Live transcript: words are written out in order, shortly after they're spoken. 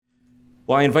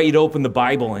Well, I invite you to open the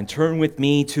Bible and turn with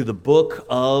me to the book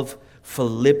of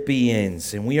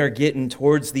Philippians. And we are getting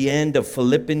towards the end of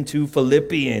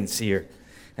Philippians here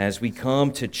as we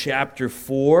come to chapter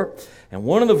 4. And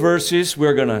one of the verses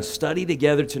we're going to study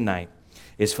together tonight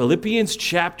is Philippians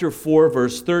chapter 4,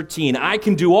 verse 13. I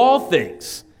can do all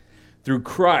things through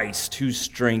Christ who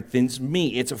strengthens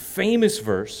me. It's a famous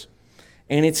verse,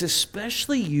 and it's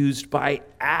especially used by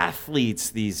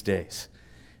athletes these days.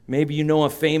 Maybe you know a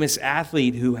famous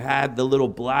athlete who had the little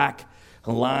black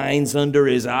lines under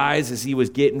his eyes as he was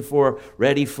getting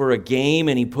ready for a game,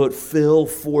 and he put Phil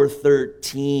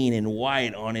 413 in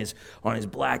white on his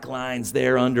black lines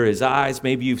there under his eyes.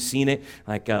 Maybe you've seen it,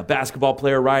 like a basketball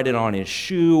player write it on his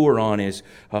shoe or on his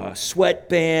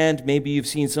sweatband. Maybe you've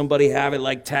seen somebody have it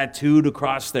like tattooed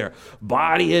across their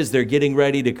body as they're getting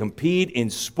ready to compete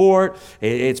in sport.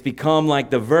 It's become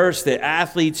like the verse that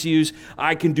athletes use,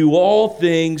 I can do all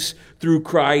things through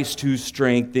Christ who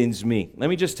strengthens me. Let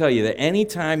me just tell you that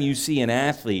anytime you see an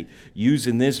athlete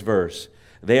using this verse,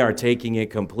 they are taking it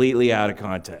completely out of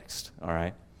context, all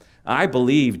right? I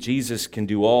believe Jesus can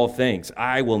do all things.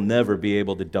 I will never be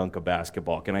able to dunk a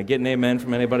basketball. Can I get an amen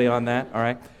from anybody on that, all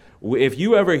right? If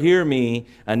you ever hear me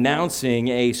announcing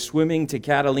a Swimming to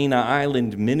Catalina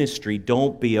Island ministry,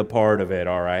 don't be a part of it,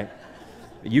 all right?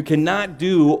 You cannot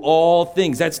do all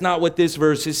things. That's not what this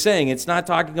verse is saying. It's not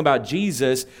talking about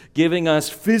Jesus giving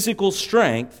us physical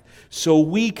strength so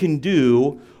we can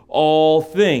do all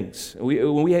things.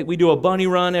 We do a bunny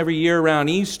run every year around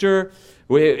Easter.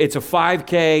 It's a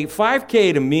 5K.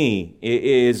 5K to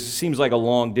me seems like a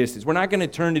long distance. We're not going to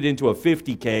turn it into a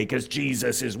 50K because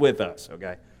Jesus is with us,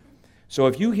 okay? So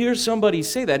if you hear somebody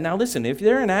say that, now listen, if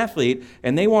they're an athlete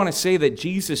and they want to say that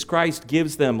Jesus Christ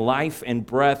gives them life and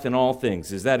breath and all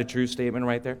things, is that a true statement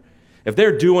right there? If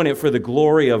they're doing it for the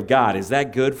glory of God, is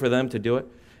that good for them to do it?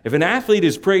 If an athlete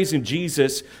is praising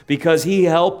Jesus because he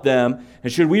helped them, and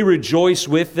should we rejoice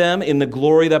with them in the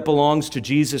glory that belongs to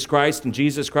Jesus Christ and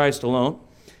Jesus Christ alone?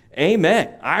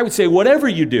 Amen. I would say whatever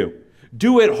you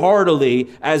do it heartily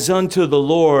as unto the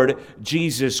Lord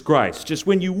Jesus Christ. Just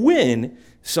when you win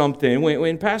something,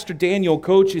 when Pastor Daniel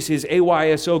coaches his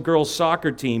AYSO girls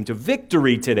soccer team to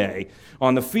victory today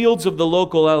on the fields of the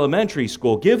local elementary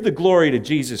school, give the glory to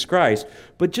Jesus Christ,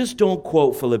 but just don't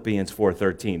quote Philippians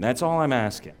 4:13. That's all I'm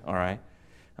asking, all right?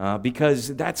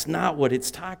 Because that's not what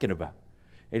it's talking about.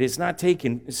 It is not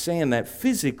saying that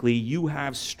physically you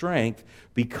have strength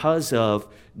because of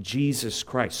Jesus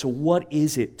Christ. So what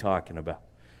is it talking about?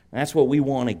 That's what we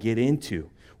want to get into.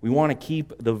 We want to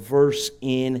keep the verse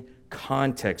in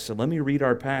context. So let me read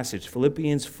our passage,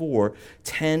 Philippians 4,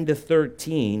 10 to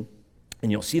 13. And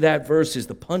you'll see that verse is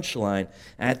the punchline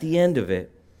at the end of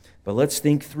it. But let's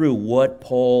think through what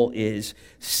Paul is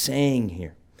saying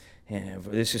here. And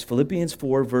this is Philippians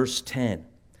 4, verse 10.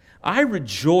 I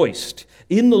rejoiced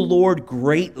in the Lord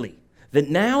greatly that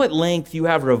now at length you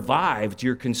have revived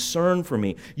your concern for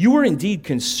me. You were indeed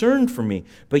concerned for me,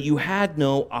 but you had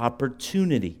no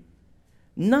opportunity.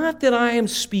 Not that I am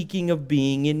speaking of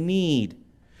being in need,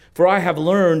 for I have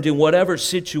learned in whatever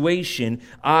situation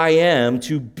I am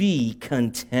to be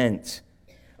content.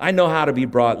 I know how to be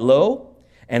brought low,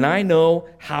 and I know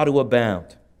how to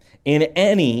abound. In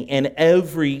any and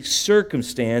every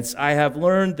circumstance, I have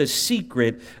learned the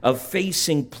secret of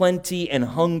facing plenty and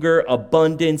hunger,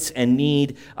 abundance and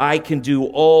need. I can do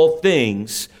all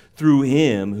things through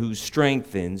him who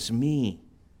strengthens me.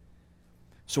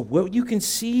 So what you can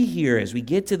see here as we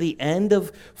get to the end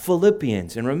of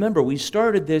Philippians, and remember, we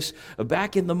started this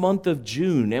back in the month of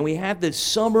June, and we had this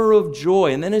summer of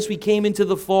joy, and then as we came into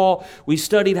the fall, we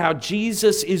studied how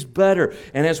Jesus is better.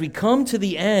 And as we come to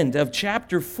the end of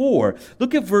chapter 4,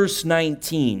 look at verse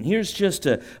 19. Here's just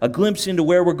a glimpse into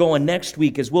where we're going next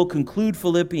week as we'll conclude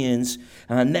Philippians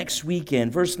next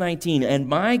weekend. Verse 19, and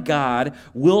my God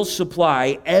will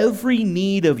supply every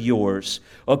need of yours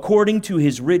according to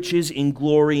his riches in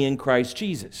glory in Christ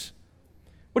Jesus.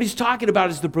 What he's talking about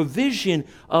is the provision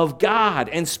of God,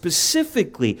 and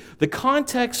specifically the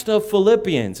context of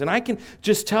Philippians. And I can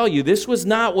just tell you, this was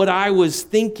not what I was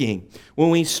thinking.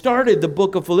 When we started the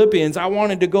book of Philippians, I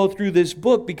wanted to go through this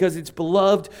book because it's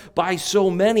beloved by so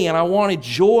many, and I wanted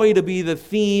joy to be the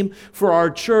theme for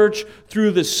our church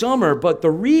through the summer. But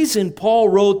the reason Paul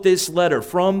wrote this letter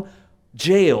from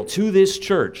jail to this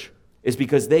church is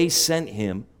because they sent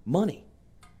him money.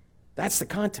 That's the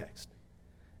context.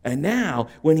 And now,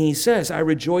 when he says, I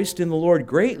rejoiced in the Lord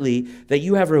greatly that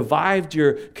you have revived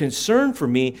your concern for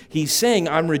me, he's saying,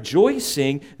 I'm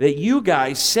rejoicing that you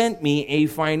guys sent me a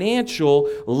financial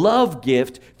love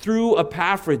gift through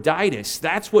Epaphroditus.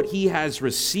 That's what he has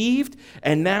received,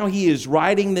 and now he is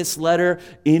writing this letter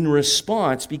in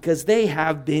response because they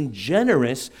have been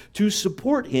generous to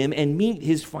support him and meet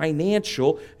his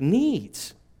financial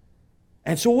needs.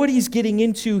 And so what he's getting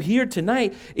into here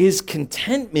tonight is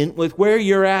contentment with where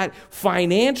you're at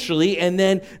financially. And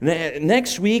then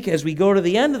next week, as we go to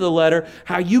the end of the letter,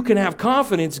 how you can have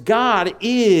confidence God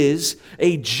is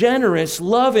a generous,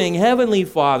 loving Heavenly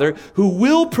Father who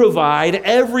will provide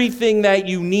everything that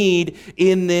you need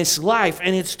in this life.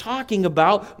 And it's talking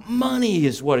about money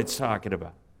is what it's talking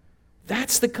about.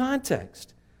 That's the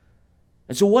context.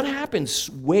 And so what happens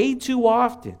way too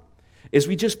often is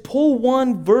we just pull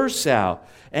one verse out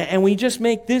and we just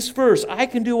make this verse, I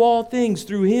can do all things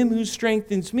through him who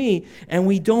strengthens me, and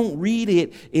we don't read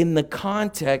it in the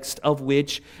context of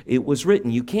which it was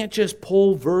written. You can't just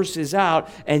pull verses out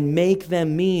and make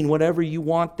them mean whatever you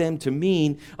want them to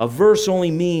mean. A verse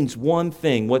only means one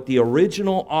thing, what the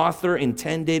original author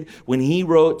intended when he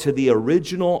wrote to the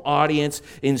original audience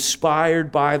inspired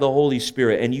by the Holy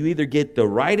Spirit. And you either get the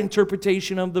right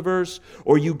interpretation of the verse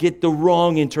or you get the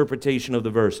wrong interpretation of the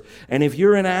verse. And if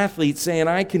you're an athlete saying,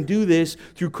 I can do this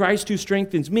through Christ who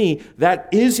strengthens me, that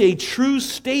is a true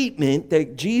statement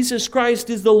that Jesus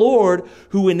Christ is the Lord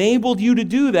who enabled you to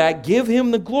do that. Give him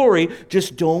the glory.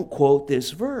 Just don't quote this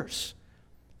verse.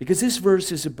 Because this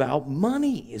verse is about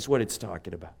money, is what it's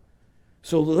talking about.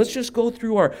 So let's just go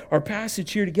through our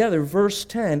passage here together. Verse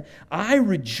 10, I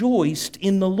rejoiced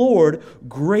in the Lord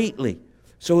greatly.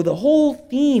 So the whole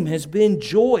theme has been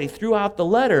joy throughout the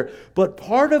letter, but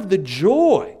part of the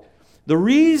joy, the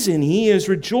reason he is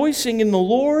rejoicing in the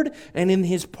Lord and in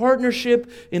his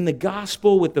partnership in the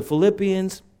gospel with the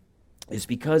Philippians is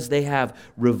because they have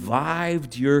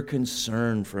revived your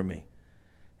concern for me.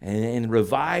 And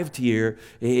revived here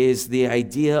is the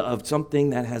idea of something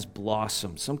that has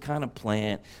blossomed, some kind of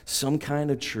plant, some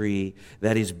kind of tree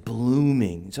that is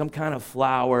blooming, some kind of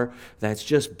flower that's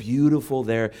just beautiful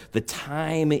there. The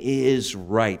time is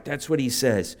right. That's what he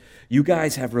says. You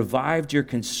guys have revived your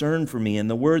concern for me. And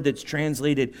the word that's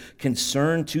translated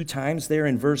concern 2 times there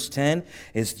in verse 10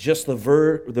 is just the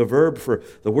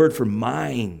word for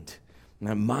mind.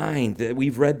 Now, mind,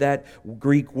 we've read that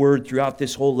Greek word throughout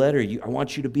this whole letter. I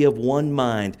want you to be of one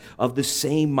mind, of the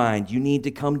same mind. You need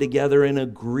to come together and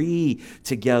agree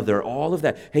together, all of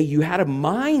that. Hey, you had a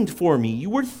mind for me. You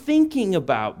were thinking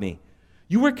about me.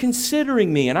 You were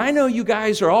considering me, and I know you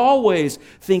guys are always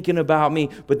thinking about me,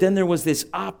 but then there was this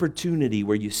opportunity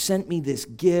where you sent me this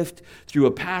gift through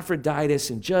Epaphroditus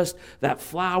and just that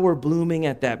flower blooming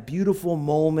at that beautiful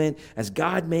moment as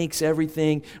God makes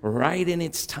everything right in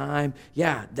its time.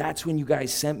 Yeah, that's when you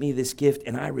guys sent me this gift,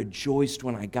 and I rejoiced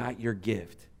when I got your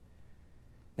gift.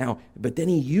 Now, but then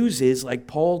he uses, like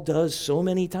Paul does so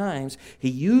many times, he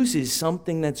uses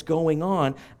something that's going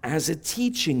on as a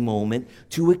teaching moment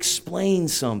to explain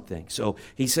something. So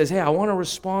he says, hey, I want to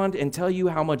respond and tell you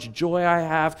how much joy I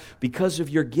have because of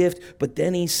your gift. But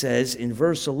then he says in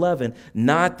verse 11,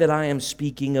 not that I am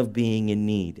speaking of being in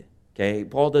need. Okay,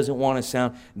 Paul doesn't want to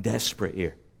sound desperate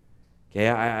here. Okay,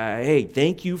 hey,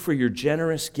 thank you for your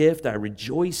generous gift. I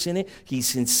rejoice in it. He's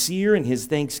sincere in his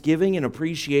thanksgiving and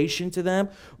appreciation to them.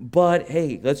 But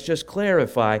hey, let's just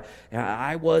clarify.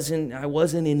 I wasn't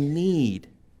in need.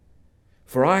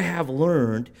 For I have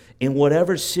learned in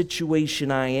whatever situation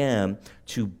I am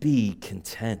to be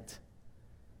content.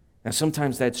 Now,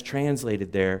 sometimes that's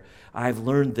translated there, I've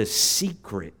learned the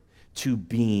secret to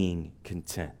being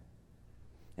content.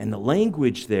 And the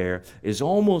language there is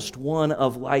almost one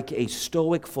of like a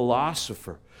Stoic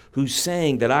philosopher who's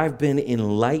saying that I've been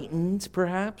enlightened,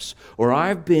 perhaps, or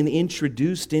I've been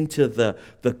introduced into the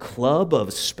club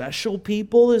of special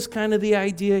people is kind of the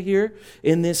idea here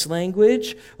in this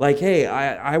language. Like, hey,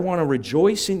 I want to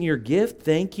rejoice in your gift,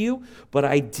 thank you, but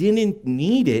I didn't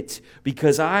need it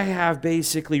because I have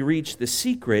basically reached the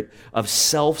secret of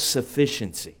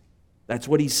self-sufficiency. That's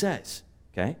what he says,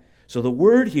 okay? So the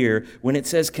word here, when it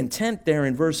says content there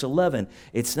in verse 11,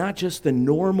 it's not just the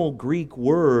normal Greek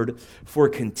word for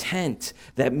content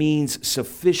that means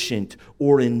sufficient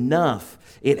or enough.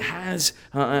 It has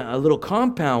a little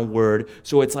compound word,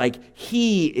 so it's like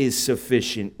he is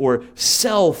sufficient or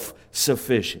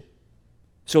self-sufficient.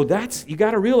 So you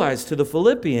got to realize to the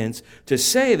Philippians, to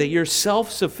say that you're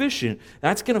self-sufficient,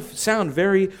 that's going to sound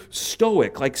very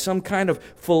stoic, like some kind of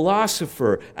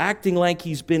philosopher acting like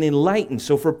he's been enlightened.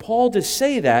 So for Paul to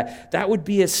say that would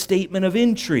be a statement of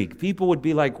intrigue. People would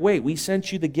be like, wait, we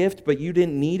sent you the gift, but you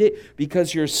didn't need it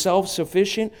because you're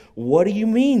self-sufficient? What do you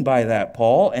mean by that,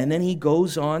 Paul? And then he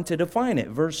goes on to define it.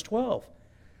 Verse 12,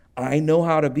 I know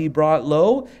how to be brought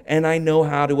low, and I know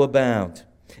how to abound.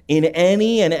 In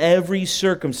any and every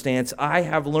circumstance, I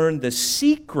have learned the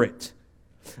secret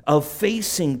of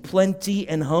facing plenty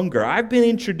and hunger. I've been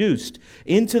introduced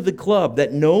into the club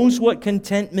that knows what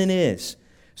contentment is.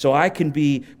 So I can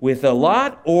be with a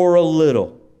lot or a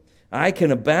little. I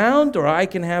can abound or I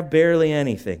can have barely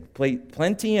anything.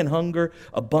 Plenty and hunger,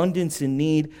 abundance and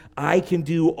need. I can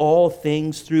do all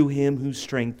things through him who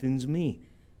strengthens me.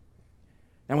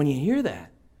 Now when you hear that,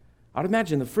 I'd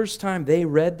imagine the first time they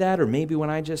read that, or maybe when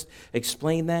I just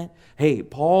explained that, hey,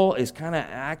 Paul is kind of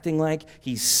acting like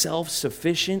he's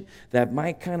self-sufficient. That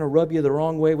might kind of rub you the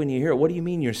wrong way when you hear it. What do you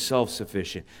mean you're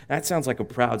self-sufficient? That sounds like a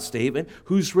proud statement.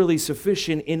 Who's really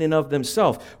sufficient in and of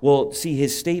themselves? Well, see,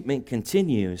 his statement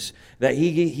continues that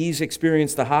he's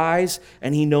experienced the highs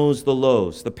and he knows the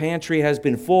lows. The pantry has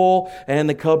been full and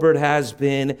the cupboard has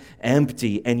been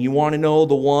empty. And you want to know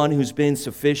the one who's been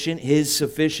sufficient, his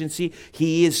sufficiency,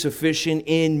 he is sufficient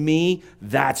in me.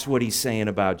 That's what he's saying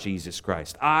about Jesus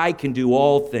Christ. I can do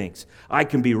all things. I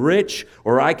can be rich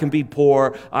or I can be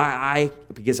poor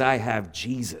because I have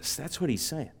Jesus. That's what he's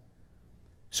saying.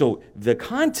 So the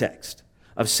context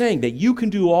of saying that you can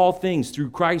do all things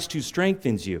through Christ who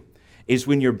strengthens you is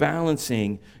when you're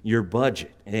balancing your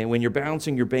budget. And when you're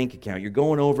balancing your bank account, you're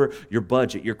going over your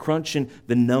budget, you're crunching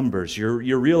the numbers,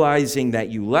 you're realizing that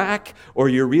you lack or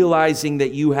you're realizing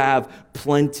that you have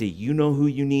plenty. You know who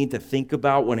you need to think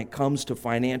about when it comes to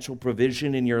financial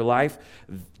provision in your life?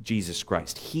 Jesus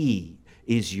Christ. He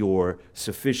is your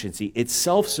sufficiency. It's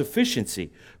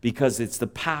self-sufficiency because it's the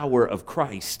power of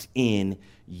Christ in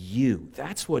you.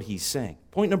 That's what he's saying.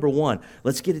 Point number one,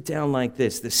 let's get it down like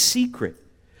this. The secret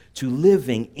to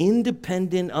living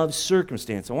independent of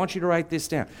circumstance. I want you to write this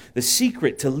down. The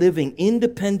secret to living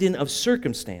independent of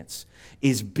circumstance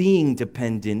is being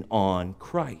dependent on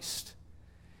Christ.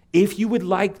 If you would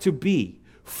like to be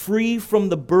free from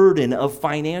the burden of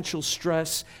financial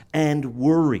stress and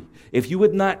worry, if you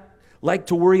would not like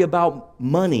to worry about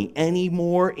money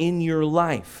anymore in your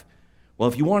life, well,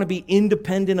 if you want to be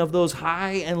independent of those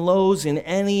high and lows in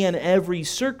any and every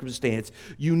circumstance,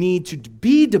 you need to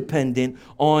be dependent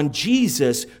on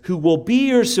Jesus, who will be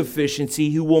your sufficiency,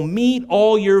 who will meet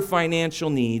all your financial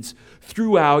needs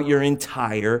throughout your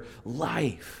entire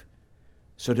life.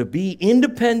 So to be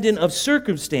independent of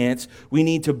circumstance, we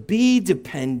need to be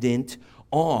dependent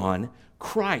on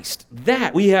Christ.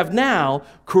 That we have now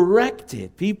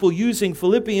corrected. People using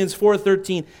Philippians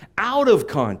 4:13 out of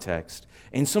context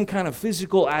in some kind of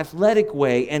physical, athletic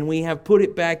way, and we have put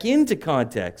it back into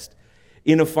context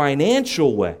in a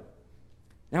financial way.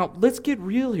 Now, let's get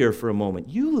real here for a moment.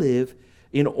 You live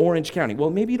in Orange County.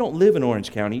 Well, maybe you don't live in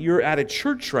Orange County. You're at a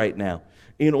church right now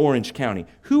in Orange County.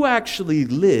 Who actually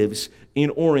lives in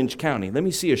Orange County? Let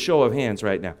me see a show of hands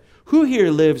right now. Who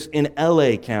here lives in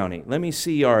LA County? Let me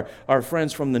see our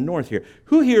friends from the north here.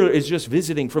 Who here is just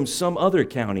visiting from some other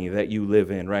county that you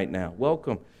live in right now?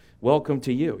 Welcome. Welcome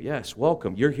to you. Yes,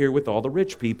 welcome. You're here with all the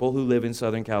rich people who live in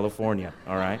Southern California,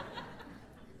 all right?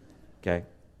 Okay.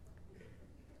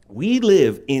 We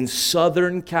live in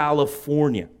Southern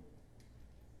California.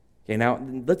 Okay, now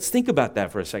let's think about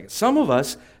that for a second. Some of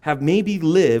us have maybe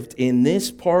lived in this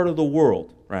part of the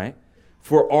world, right,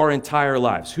 for our entire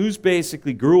lives. Who's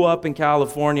basically grew up in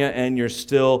California and you're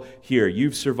still here?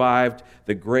 You've survived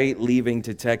the great leaving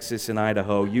to Texas and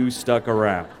Idaho. You stuck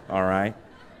around, all right?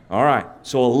 All right,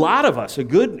 so a lot of us, a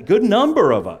good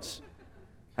number of us,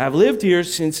 have lived here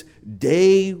since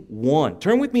day one.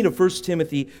 Turn with me to 1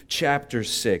 Timothy chapter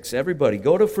 6. Everybody,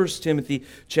 go to 1 Timothy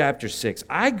chapter 6.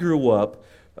 I grew up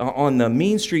on the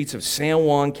mean streets of San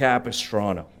Juan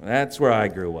Capistrano. That's where I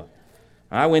grew up.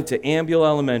 I went to Ambule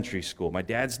Elementary School. My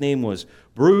dad's name was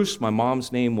Bruce. My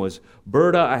mom's name was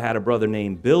Berta. I had a brother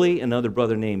named Billy, another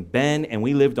brother named Ben, and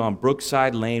we lived on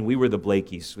Brookside Lane. We were the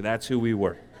Blakeys, so that's who we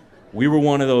were. We were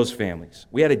one of those families.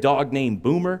 We had a dog named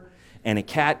Boomer and a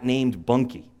cat named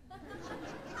Bunky,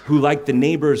 who liked the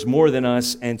neighbors more than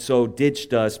us and so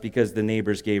ditched us because the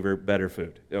neighbors gave her better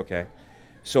food, okay?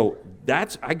 So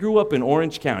I grew up in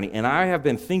Orange County, and I have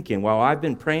been thinking, while I've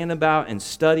been praying about and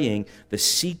studying the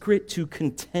secret to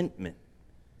contentment,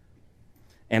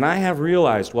 and I have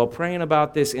realized while praying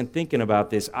about this and thinking about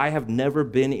this, I have never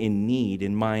been in need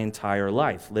in my entire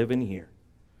life living here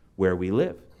where we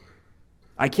live.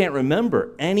 I can't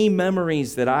remember any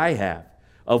memories that I have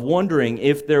of wondering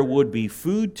if there would be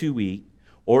food to eat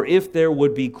or if there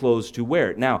would be clothes to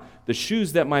wear. Now, the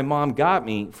shoes that my mom got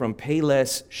me from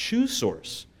Payless Shoe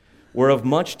Source were of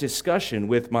much discussion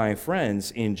with my friends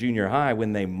in junior high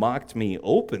when they mocked me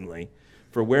openly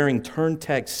for wearing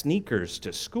Turntech sneakers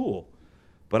to school.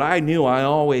 But I knew I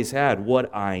always had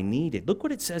what I needed. Look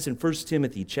what it says in 1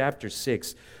 Timothy chapter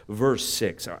 6, verse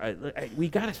 6. All right, we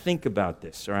got to think about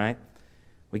this, all right?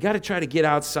 We got to try to get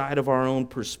outside of our own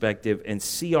perspective and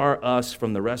see our us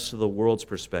from the rest of the world's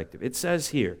perspective. It says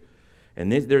here,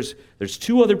 and there's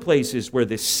two other places where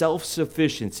this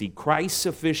self-sufficiency, Christ's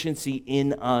sufficiency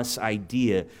in us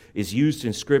idea is used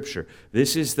in Scripture.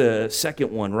 This is the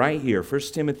second one right here, 1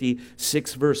 Timothy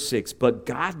 6, verse 6. But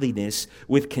godliness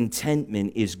with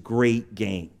contentment is great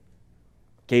gain.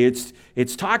 Okay,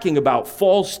 it's talking about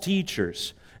false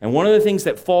teachers. And one of the things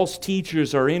that false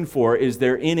teachers are in for is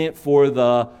they're in it for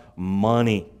the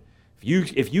money.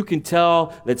 If you can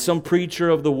tell that some preacher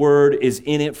of the word is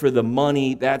in it for the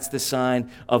money, that's the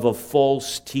sign of a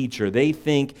false teacher. They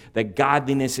think that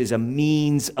godliness is a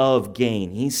means of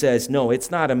gain. He says, no,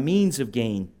 it's not a means of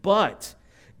gain, but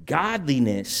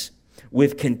godliness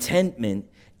with contentment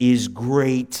is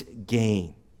great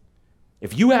gain.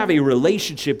 If you have a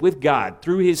relationship with God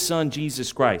through His Son,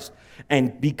 Jesus Christ,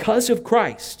 and because of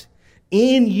Christ,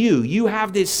 in you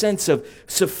have this sense of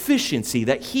sufficiency,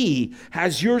 that He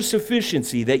has your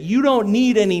sufficiency, that you don't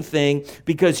need anything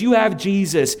because you have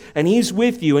Jesus and He's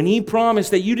with you, and He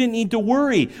promised that you didn't need to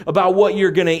worry about what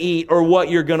you're going to eat or what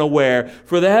you're going to wear.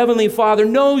 For the Heavenly Father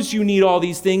knows you need all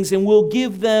these things and will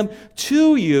give them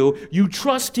to you. You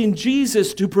trust in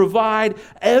Jesus to provide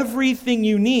everything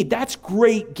you need. That's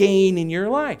great gain in your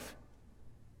life.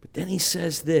 But then He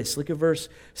says this, look at verse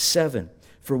 7.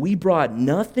 For we brought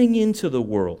nothing into the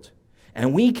world,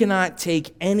 and we cannot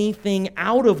take anything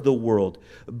out of the world.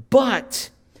 But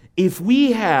if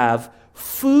we have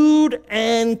food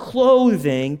and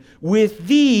clothing, with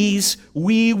these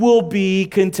we will be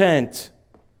content.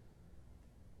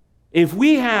 If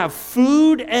we have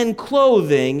food and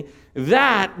clothing,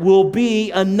 that will be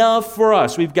enough for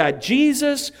us. We've got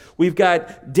Jesus, we've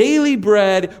got daily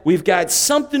bread, we've got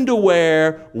something to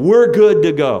wear, we're good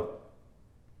to go.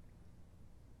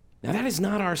 Now, that is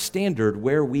not our standard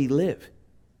where we live.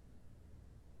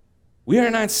 We are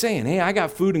not saying, hey, I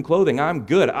got food and clothing, I'm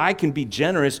good. I can be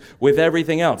generous with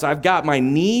everything else. I've got my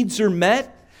needs are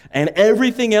met, and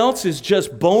everything else is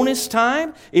just bonus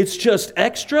time. It's just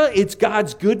extra. It's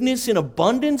God's goodness in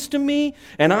abundance to me,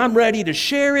 and I'm ready to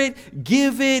share it,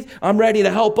 give it. I'm ready to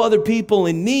help other people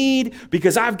in need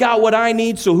because I've got what I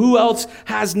need, so who else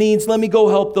has needs? Let me go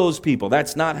help those people.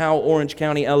 That's not how Orange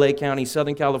County, LA County,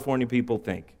 Southern California people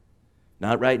think.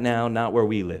 Not right now, not where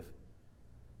we live.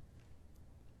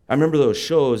 I remember those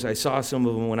shows. I saw some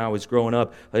of them when I was growing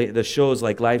up. The shows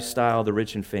like Lifestyle, The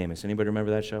Rich and Famous. Anybody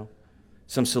remember that show?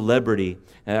 Some celebrity.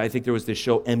 I think there was this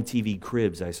show MTV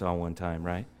Cribs I saw one time,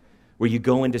 right? Where you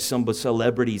go into some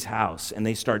celebrity's house and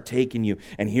they start taking you,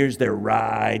 and here's their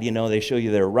ride. You know, they show you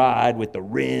their ride with the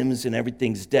rims and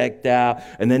everything's decked out.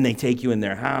 And then they take you in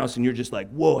their house and you're just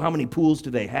like, whoa, how many pools do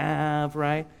they have,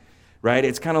 right? Right?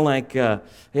 It's kind of like,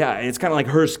 it's kind of like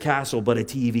Hearst Castle, but a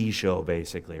TV show,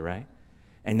 basically, right?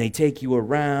 And they take you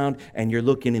around, and you're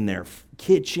looking in their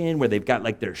kitchen where they've got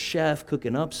like their chef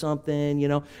cooking up something, you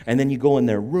know, and then you go in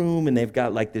their room, and they've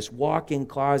got like this walk-in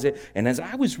closet. And as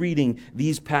I was reading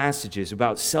these passages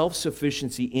about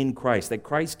self-sufficiency in Christ, that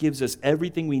Christ gives us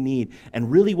everything we need, and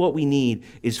really what we need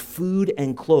is food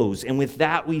and clothes, and with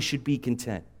that we should be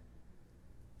content.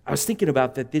 I was thinking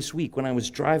about that this week when I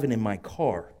was driving in my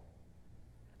car.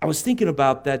 I was thinking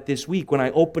about that this week when I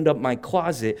opened up my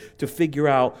closet to figure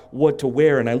out what to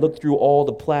wear, and I looked through all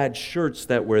the plaid shirts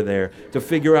that were there to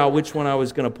figure out which one I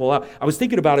was going to pull out. I was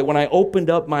thinking about it when I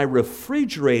opened up my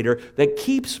refrigerator that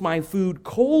keeps my food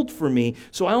cold for me,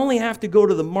 so I only have to go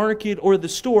to the market or the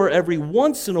store every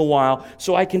once in a while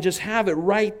so I can just have it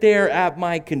right there at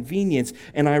my convenience.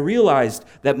 And I realized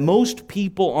that most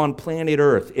people on planet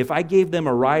Earth, if I gave them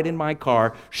a ride in my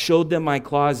car, showed them my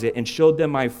closet, and showed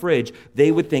them my fridge,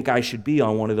 they would think I should be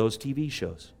on one of those TV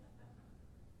shows.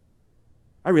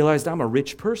 I realized I'm a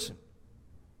rich person.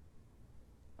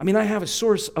 I mean, I have a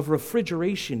source of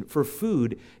refrigeration for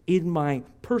food in my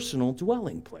personal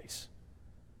dwelling place.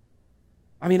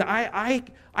 I mean, I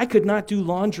could not do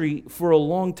laundry for a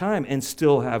long time and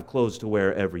still have clothes to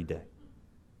wear every day.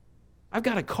 I've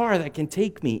got a car that can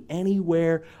take me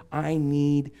anywhere I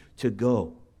need to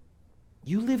go.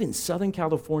 You live in Southern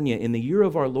California in the year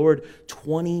of our Lord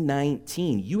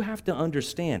 2019. You have to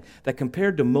understand that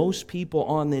compared to most people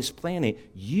on this planet,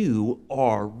 you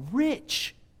are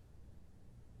rich.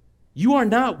 You are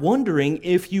not wondering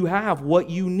if you have what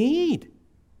you need.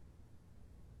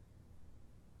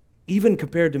 Even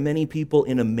compared to many people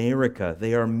in America,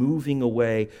 they are moving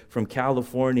away from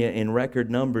California in record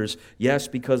numbers, yes,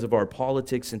 because of our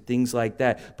politics and things like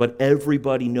that, but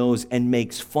everybody knows and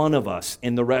makes fun of us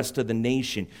in the rest of the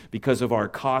nation because of our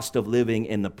cost of living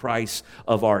and the price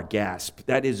of our gas.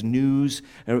 That is news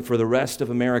for the rest of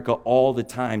America all the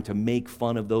time, to make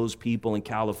fun of those people in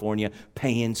California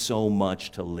paying so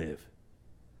much to live.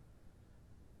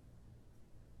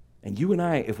 And you and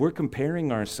I, if we're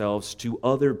comparing ourselves to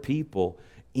other people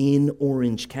in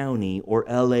Orange County or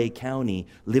LA County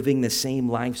living the same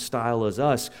lifestyle as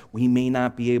us, we may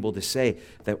not be able to see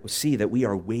that we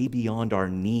are way beyond our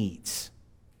needs.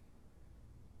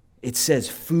 It says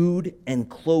food and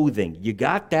clothing. You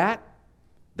got that?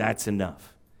 That's enough.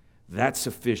 That's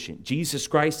sufficient. Jesus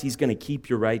Christ, he's going to keep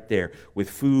you right there with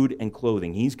food and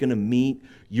clothing. He's going to meet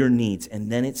your needs.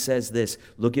 And then it says this,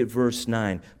 look at verse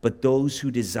 9. But those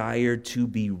who desire to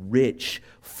be rich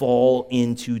fall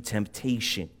into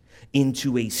temptation,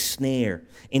 into a snare,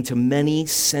 into many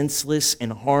senseless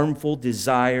and harmful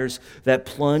desires that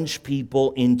plunge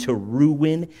people into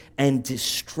ruin and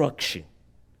destruction.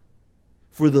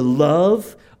 For the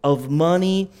love of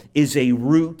money is a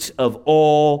root of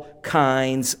all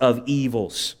kinds of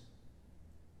evils.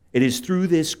 It is through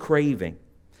this craving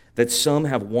that some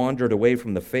have wandered away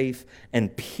from the faith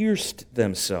and pierced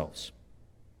themselves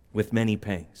with many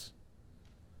pangs.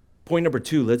 Point number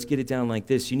 2, let's get it down like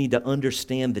this. You need to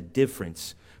understand the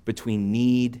difference between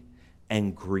need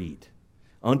and greed.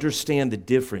 Understand the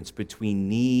difference between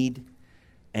need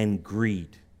and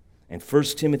greed. And 1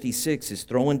 Timothy 6 is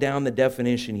throwing down the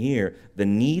definition here. The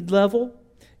need level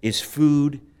is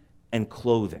food and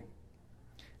clothing.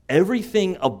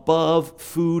 Everything above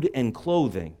food and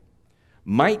clothing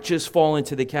might just fall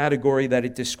into the category that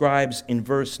it describes in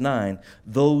verse 9,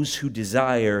 those who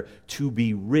desire to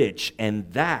be rich.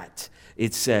 And that,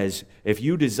 it says, if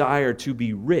you desire to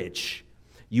be rich,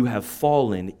 you have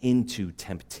fallen into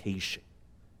temptation.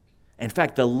 In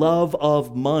fact, the love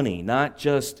of money, not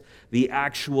just the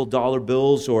actual dollar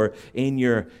bills or in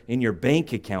your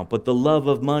bank account, but the love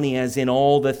of money as in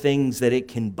all the things that it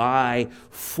can buy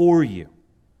for you.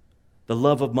 The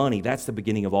love of money, that's the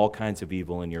beginning of all kinds of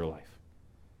evil in your life.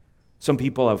 Some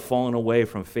people have fallen away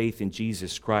from faith in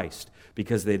Jesus Christ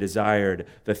because they desired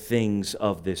the things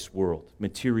of this world,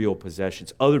 material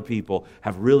possessions. Other people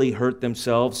have really hurt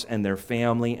themselves and their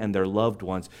family and their loved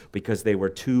ones because they were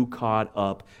too caught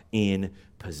up in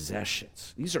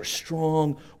possessions. These are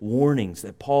strong warnings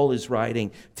that Paul is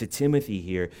writing to Timothy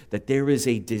here, that there is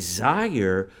a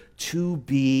desire to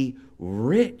be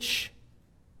rich.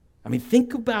 I mean,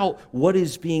 think about what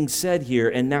is being said here,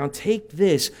 and now take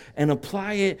this and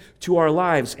apply it to our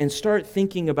lives and start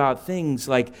thinking about things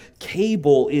like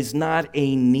cable is not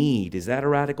a need. Is that a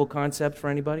radical concept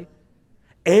for anybody?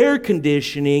 Air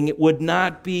conditioning would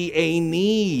not be a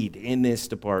need in this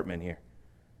department here.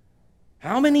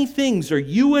 How many things are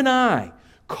you and I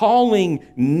calling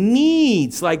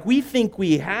needs, like we think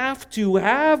we have to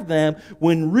have them,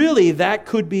 when really that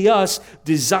could be us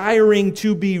desiring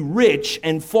to be rich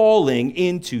and falling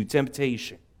into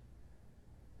temptation?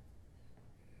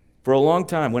 For a long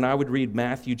time, when I would read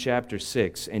Matthew chapter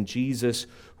 6, and Jesus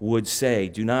would say,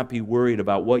 do not be worried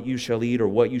about what you shall eat or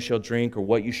what you shall drink or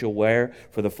what you shall wear,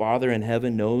 for the Father in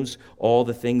heaven knows all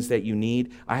the things that you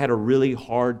need. I had a really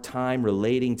hard time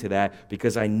relating to that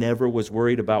because I never was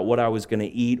worried about what I was going to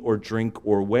eat or drink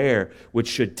or wear, which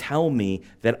should tell me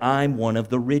that I'm one of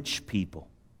the rich people.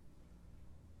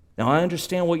 Now, I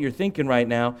understand what you're thinking right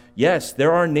now. Yes,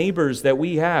 there are neighbors that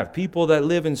we have, people that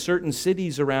live in certain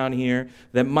cities around here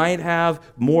that might have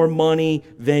more money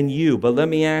than you. But let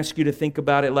me ask you to think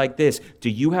about it like this.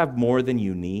 Do you have more than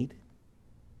you need?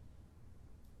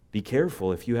 Be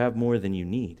careful if you have more than you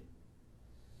need.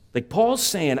 Like Paul's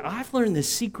saying, I've learned the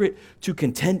secret to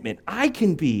contentment. I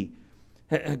can be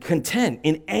content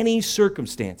in any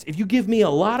circumstance. If you give me a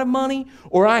lot of money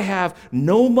or I have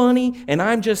no money and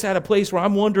I'm just at a place where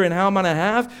I'm wondering how I'm going to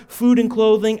have food and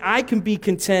clothing, I can be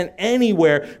content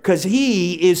anywhere because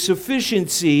He is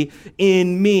sufficiency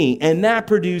in me, and that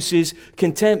produces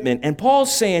contentment. And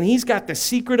Paul's saying he's got the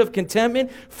secret of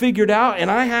contentment figured out,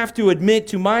 and I have to admit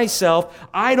to myself,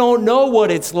 I don't know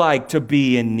what it's like to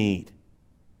be in need.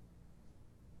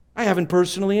 I haven't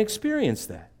personally experienced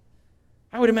that.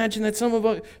 I would imagine that some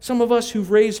of us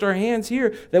who've raised our hands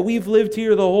here, that we've lived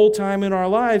here the whole time in our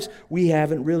lives, we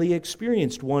haven't really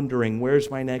experienced wondering,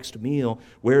 where's my next meal?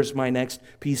 Where's my next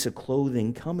piece of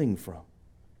clothing coming from?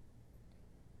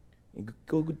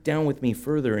 Go down with me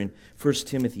further in 1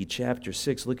 Timothy chapter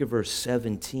 6. Look at verse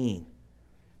 17.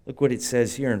 Look what it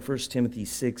says here in 1 Timothy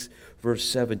 6, verse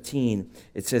 17.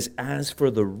 It says, as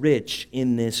for the rich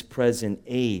in this present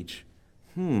age.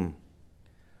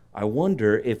 I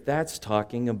wonder if that's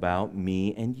talking about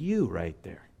me and you right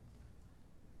there.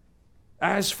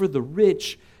 As for the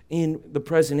rich in the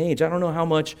present age, I don't know how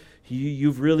much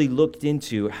you've really looked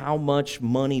into how much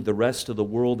money the rest of the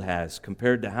world has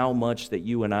compared to how much that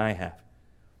you and I have.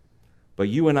 But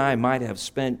you and I might have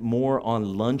spent more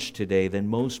on lunch today than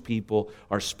most people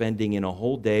are spending in a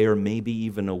whole day or maybe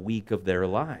even a week of their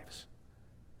lives.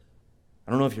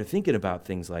 I don't know if you're thinking about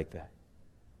things like that.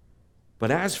 But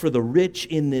as for the rich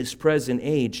in this present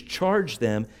age, charge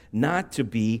them not to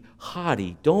be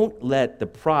haughty. Don't let the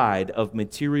pride of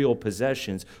material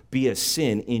possessions be a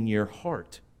sin in your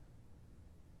heart,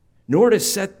 nor to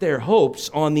set their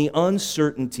hopes on the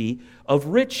uncertainty of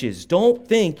riches. Don't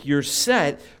think you're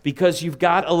set because you've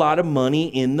got a lot of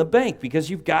money in the bank, because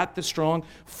you've got the strong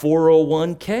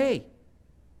 401k.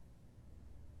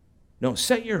 No,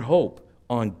 set your hope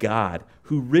on God,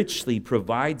 who richly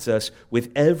provides us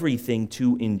with everything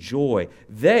to enjoy.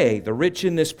 They, the rich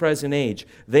in this present age,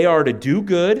 they are to do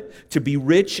good, to be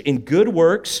rich in good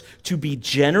works, to be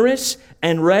generous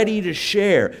and ready to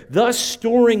share, thus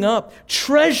storing up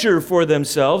treasure for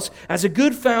themselves as a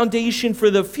good foundation for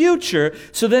the future,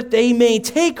 so that they may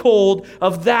take hold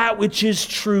of that which is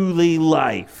truly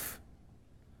life.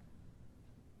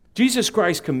 Jesus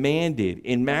Christ commanded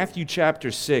in Matthew chapter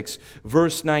 6,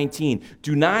 verse 19,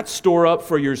 do not store up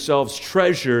for yourselves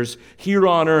treasures here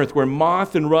on earth where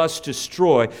moth and rust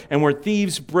destroy and where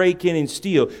thieves break in and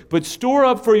steal, but store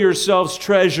up for yourselves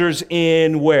treasures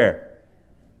in where?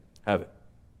 Heaven.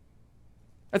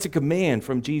 That's a command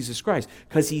from Jesus Christ,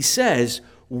 because he says,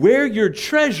 where your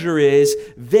treasure is,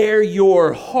 there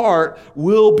your heart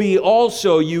will be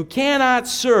also. You cannot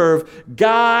serve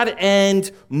God and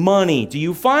money. Do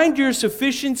you find your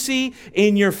sufficiency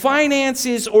in your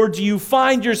finances, or do you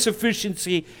find your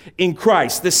sufficiency in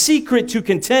Christ? The secret to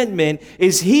contentment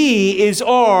is He is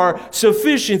our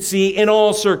sufficiency in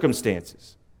all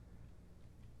circumstances.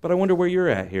 But I wonder where you're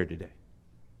at here today.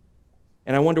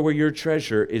 And I wonder where your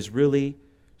treasure is really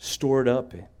stored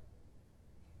up in.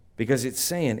 Because it's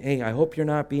saying, hey, I hope you're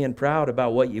not being proud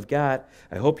about what you've got.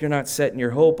 I hope you're not setting your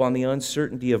hope on the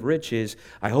uncertainty of riches.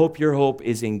 I hope your hope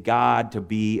is in God to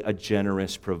be a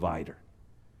generous provider.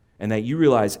 And that you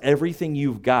realize everything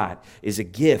you've got is a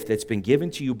gift that's been given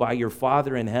to you by your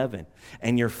Father in heaven.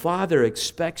 And your Father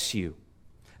expects you,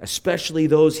 especially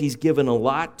those He's given a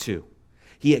lot to.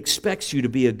 He expects you to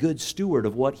be a good steward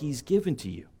of what He's given to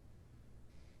you.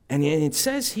 And it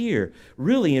says here,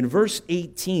 really in verse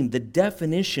 18, the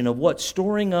definition of what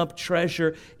storing up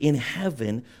treasure in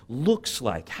heaven looks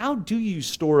like. How do you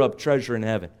store up treasure in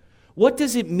heaven? What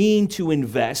does it mean to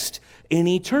invest in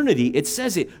eternity? It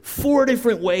says it 4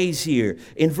 different ways here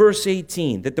in verse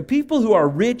 18, that the people who are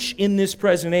rich in this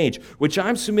present age, which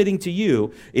I'm submitting to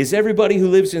you, is everybody who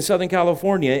lives in Southern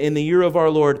California in the year of our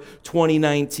Lord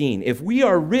 2019. If we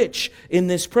are rich in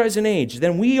this present age,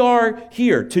 then we are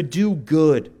here to do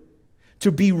good,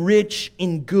 to be rich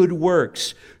in good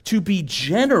works, to be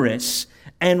generous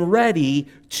and ready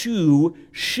to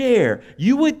share.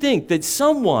 You would think that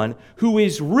someone who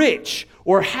is rich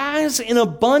or has an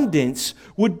abundance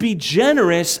would be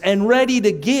generous and ready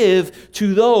to give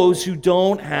to those who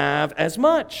don't have as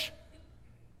much.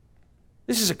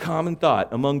 This is a common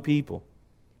thought among people.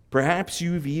 Perhaps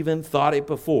you've even thought it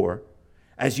before,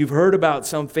 as you've heard about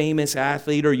some famous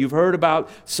athlete, or you've heard about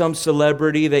some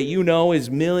celebrity that you know is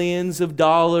millions of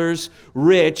dollars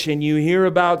rich, and you hear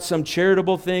about some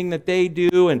charitable thing that they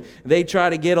do, and they try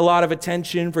to get a lot of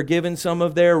attention for giving some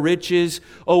of their riches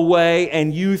away,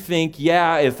 and you think,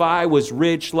 yeah, if I was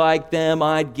rich like them,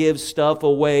 I'd give stuff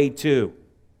away too.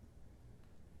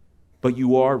 But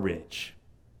you are rich.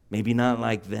 Maybe not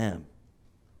like them,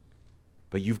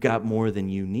 but you've got more than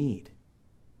you need.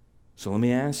 So let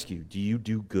me ask you, do you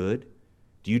do good?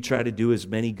 Do you try to do as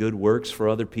many good works for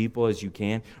other people as you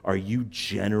can? Are you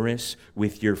generous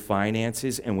with your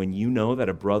finances? And when you know that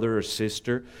a brother or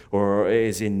sister or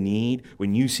is in need,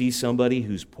 when you see somebody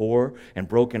who's poor and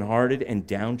brokenhearted and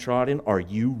downtrodden, are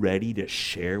you ready to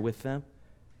share with them?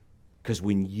 Because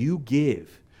when you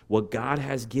give what God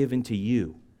has given to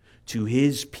you, to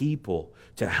His people,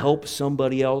 to help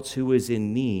somebody else who is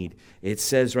in need, it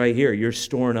says right here, you're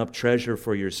storing up treasure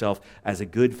for yourself as a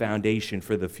good foundation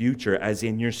for the future, as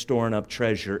in you're storing up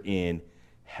treasure in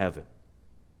heaven.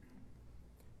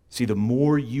 See, the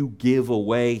more you give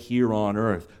away here on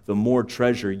earth, the more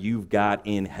treasure you've got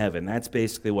in heaven. That's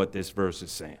basically what this verse is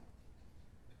saying.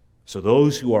 So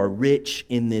those who are rich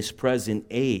in this present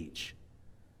age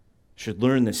should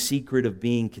learn the secret of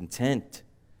being content,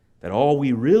 that all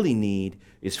we really need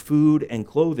is food and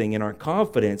clothing, and our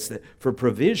confidence that for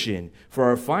provision for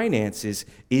our finances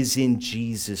is in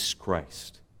Jesus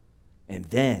Christ. And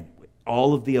then,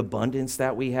 all of the abundance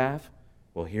that we have,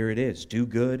 well, here it is. Do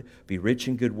good, be rich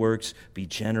in good works, be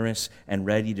generous and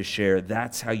ready to share.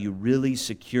 That's how you really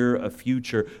secure a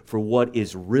future for what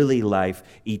is really life,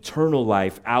 eternal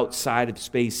life outside of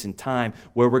space and time,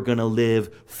 where we're going to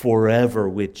live forever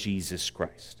with Jesus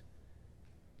Christ.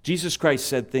 Jesus Christ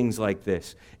said things like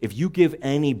this: if you give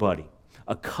anybody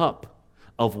a cup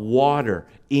of water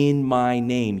in my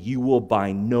name, you will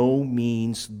by no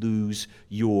means lose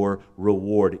your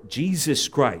reward. Jesus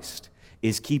Christ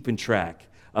is keeping track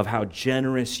of how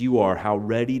generous you are, how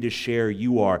ready to share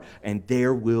you are, and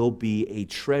there will be a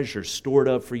treasure stored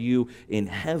up for you in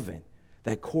heaven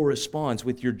that corresponds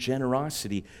with your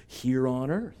generosity here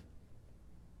on earth.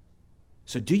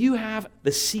 So do you have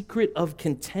the secret of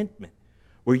contentment,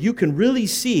 where you can really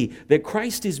see that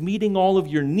Christ is meeting all of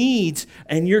your needs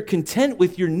and you're content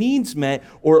with your needs met?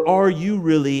 Or are you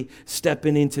really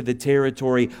stepping into the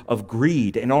territory of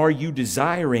greed? And are you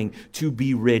desiring to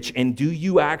be rich? And do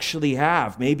you actually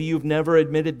have, maybe you've never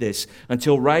admitted this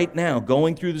until right now,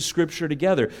 going through the scripture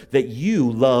together, that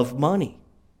you love money.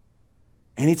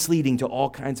 And it's leading to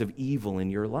all kinds of evil in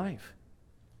your life.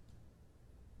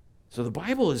 So the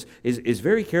Bible is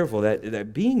very careful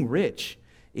that being rich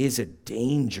is a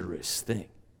dangerous thing.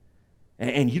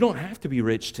 And you don't have to be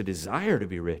rich to desire to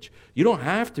be rich. You don't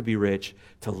have to be rich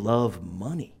to love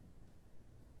money.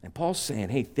 And Paul's saying,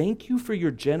 hey, thank you for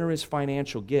your generous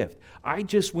financial gift. I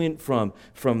just went from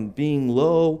being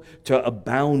low to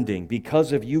abounding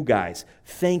because of you guys.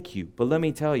 Thank you. But let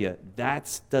me tell you,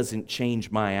 that doesn't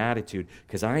change my attitude,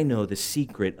 because I know the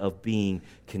secret of being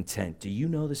content. Do you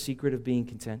know the secret of being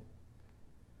content?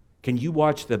 Can you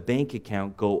watch the bank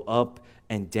account go up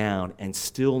and down and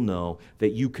still know that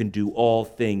you can do all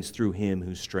things through him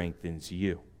who strengthens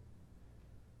you?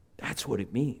 That's what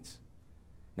it means.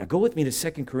 Now go with me to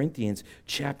 2 Corinthians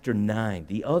chapter 9,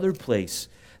 the other place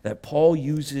that Paul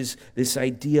uses this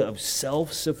idea of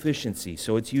self-sufficiency.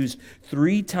 So it's used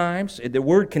 3 times. The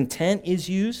word content is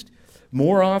used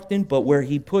more often, but where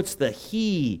he puts the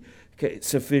he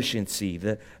sufficiency,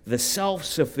 the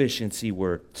self-sufficiency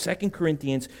word. 2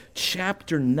 Corinthians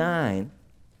chapter 9,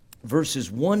 verses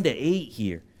 1 to 8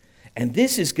 here. And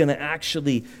this is going to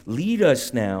actually lead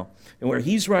us now, and where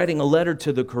he's writing a letter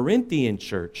to the Corinthian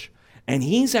church, and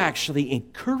he's actually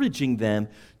encouraging them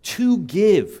to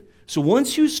give. So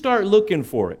once you start looking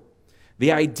for it,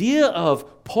 the idea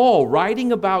of Paul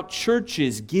writing about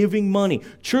churches giving money,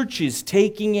 churches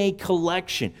taking a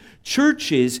collection,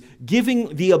 churches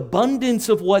giving the abundance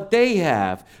of what they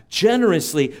have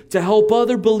generously to help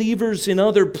other believers in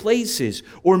other places,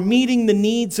 or meeting the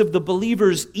needs of the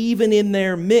believers even in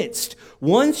their midst.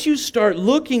 Once you start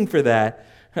looking for that,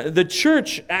 the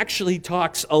church actually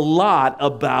talks a lot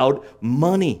about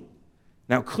money.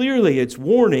 Now, clearly, it's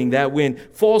warning that when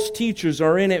false teachers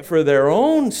are in it for their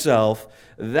own self,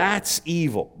 that's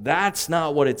evil. That's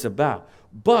not what it's about.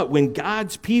 But when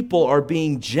God's people are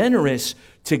being generous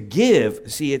to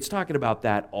give, see, it's talking about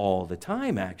that all the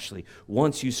time, actually,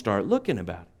 once you start looking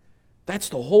about it. That's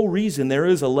the whole reason there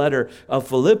is a letter of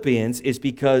Philippians, is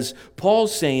because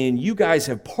Paul's saying, you guys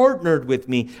have partnered with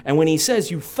me. And when he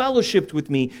says you fellowshipped with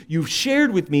me, you've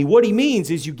shared with me, what he means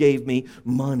is you gave me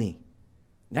money.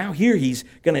 Now here he's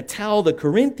going to tell the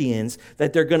Corinthians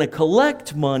that they're going to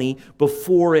collect money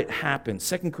before it happens.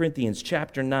 2 Corinthians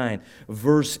chapter 9,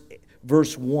 verse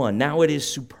 1. Now it is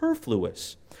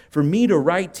superfluous for me to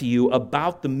write to you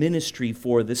about the ministry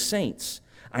for the saints.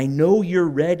 I know your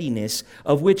readiness,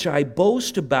 of which I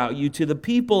boast about you to the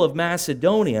people of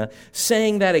Macedonia,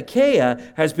 saying that Achaia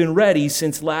has been ready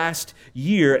since last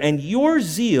year, and your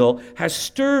zeal has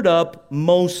stirred up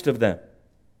most of them.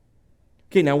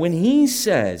 Okay, now when he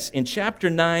says in chapter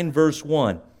 9, verse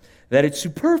 1, that it's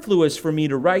superfluous for me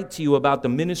to write to you about the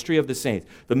ministry of the saints,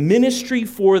 the ministry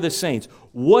for the saints,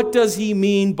 what does he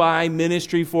mean by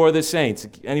ministry for the saints?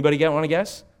 Anybody want to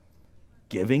guess?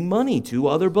 Giving money to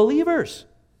other believers.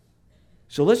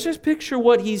 So let's just picture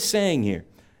what he's saying here.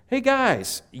 hey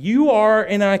guys, you are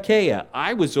in Achaia.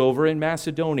 I was over in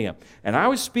Macedonia, and I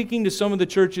was speaking to some of the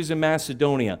churches in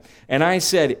Macedonia, and I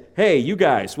said, hey, you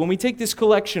guys, when we take this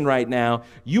collection right now,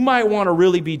 you might want to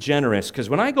really be generous, because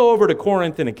when I go over to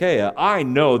Corinth and Achaia, I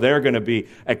know they're going to be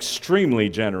extremely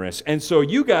generous, and so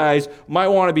you guys might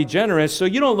want to be generous so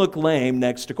you don't look lame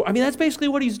next to Corinth. I mean, that's basically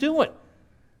what he's doing.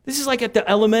 This is like at the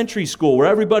elementary school where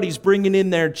everybody's bringing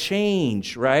in their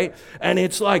change, right? And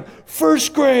it's like,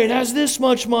 first grade has this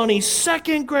much money,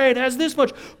 second grade has this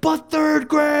much, but third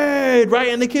grade, right?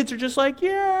 And the kids are just like,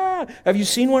 yeah. Have you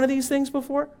seen one of these things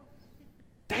before?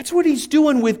 That's what he's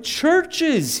doing with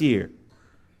churches here.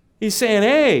 He's saying,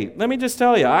 hey, let me just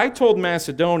tell you, I told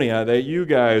Macedonia that you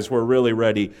guys were really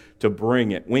ready to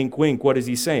bring it. Wink, wink, what is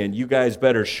he saying? You guys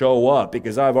better show up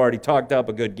because I've already talked up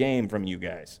a good game from you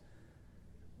guys.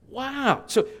 Wow.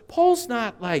 So Paul's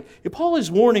not like, Paul is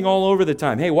warning all over the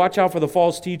time, hey, watch out for the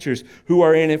false teachers who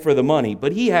are in it for the money.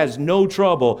 But he has no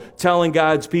trouble telling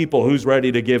God's people who's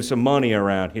ready to give some money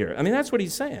around here. I mean, that's what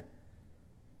he's saying.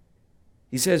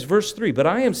 He says, verse 3, but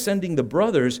I am sending the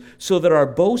brothers so that our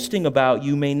boasting about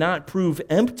you may not prove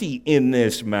empty in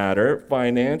this matter,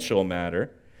 financial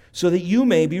matter, so that you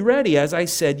may be ready, as I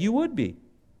said you would be.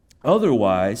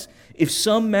 Otherwise, if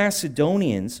some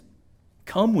Macedonians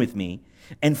come with me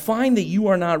and find that you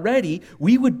are not ready,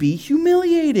 we would be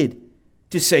humiliated,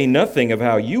 to say nothing of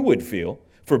how you would feel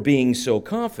for being so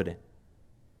confident.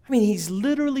 I mean, he's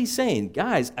literally saying,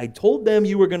 guys, I told them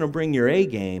you were going to bring your A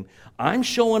game. I'm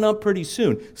showing up pretty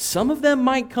soon. Some of them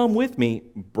might come with me.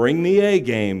 Bring the A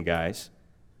game, guys.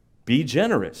 Be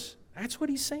generous. That's what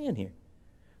he's saying here.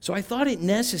 So I thought it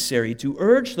necessary to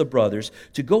urge the brothers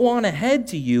to go on ahead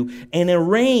to you and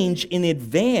arrange in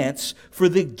advance for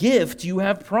the gift you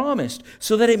have promised,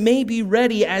 so that it may be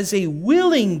ready as a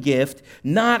willing gift,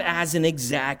 not as an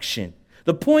exaction.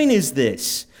 The point is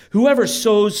this: whoever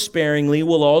sows sparingly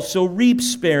will also reap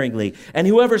sparingly, and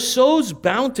whoever sows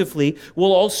bountifully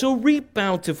will also reap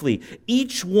bountifully.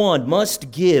 Each one must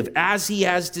give as he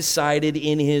has decided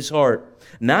in his heart,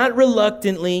 not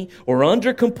reluctantly or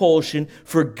under compulsion,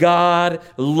 for God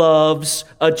loves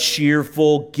a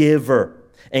cheerful giver.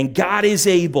 And God is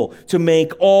able to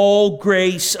make all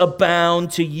grace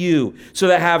abound to you, so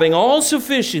that having all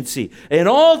sufficiency in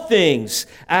all things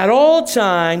at all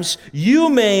times, you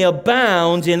may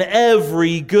abound in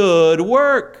every good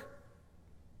work.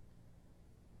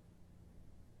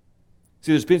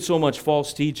 See, there's been so much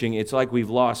false teaching, it's like we've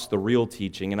lost the real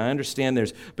teaching. And I understand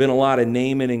there's been a lot of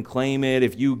name it and claim it.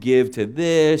 If you give to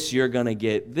this, you're going to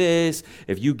get this.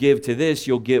 If you give to this,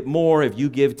 you'll get more. If you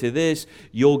give to this,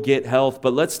 you'll get health.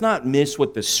 But let's not miss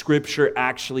what the Scripture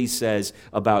actually says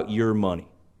about your money.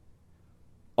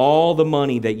 All the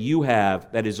money that you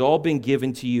have, that has all been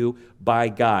given to you by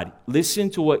God. Listen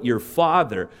to what your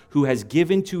Father, who has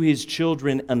given to his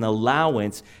children an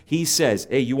allowance, he says,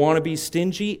 hey, you want to be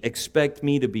stingy? Expect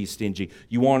me to be stingy.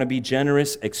 You want to be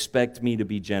generous? Expect me to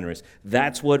be generous.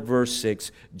 That's what verse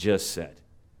 6 just said.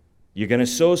 You're going to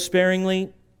sow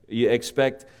sparingly? You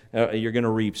expect you're going to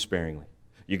reap sparingly.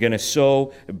 You're going to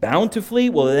sow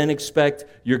bountifully? Well, then expect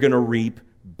you're going to reap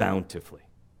bountifully.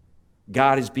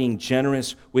 God is being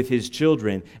generous with his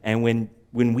children, and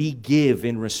when we give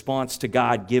in response to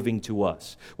God giving to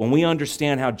us, when we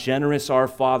understand how generous our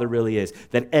Father really is,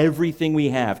 that everything we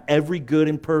have, every good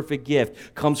and perfect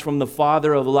gift comes from the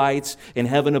Father of lights in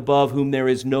heaven above, whom there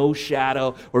is no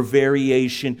shadow or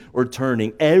variation or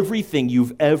turning. Everything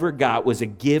you've ever got was a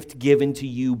gift given to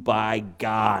you by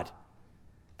God.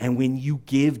 And when you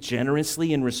give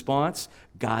generously in response,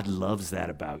 God loves that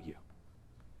about you.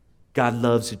 God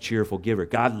loves a cheerful giver.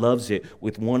 God loves it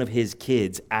with one of his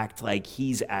kids act like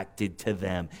he's acted to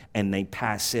them, and they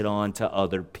pass it on to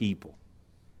other people.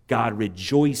 God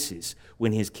rejoices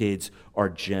when his kids are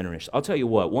generous. I'll tell you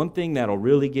what, one thing that'll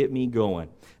really get me going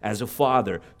as a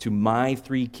father to my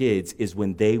 3 kids is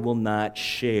when they will not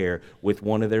share with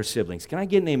one of their siblings. Can I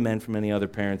get an amen from any other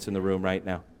parents in the room right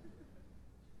now?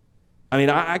 I mean,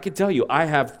 I could tell you, I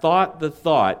have thought the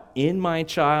thought in my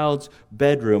child's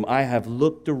bedroom. I have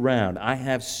looked around. I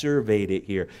have surveyed it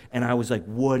here. And I was like,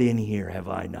 what in here have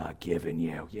I not given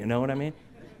you? You know what I mean?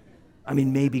 I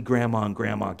mean, maybe grandma and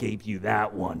grandma gave you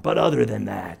that one. But other than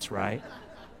that, right?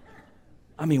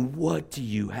 I mean, what do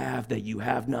you have that you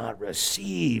have not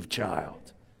received,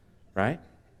 child? Right?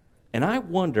 And I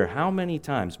wonder how many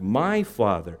times my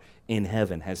Father in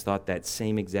heaven has thought that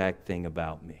same exact thing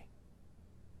about me.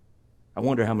 I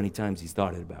wonder how many times he's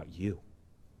thought it about you.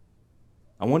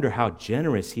 I wonder how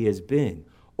generous he has been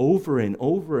over and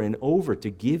over and over to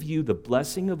give you the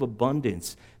blessing of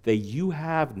abundance that you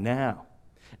have now.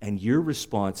 And your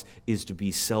response is to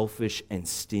be selfish and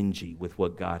stingy with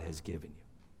what God has given you.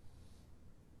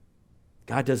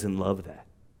 God doesn't love that.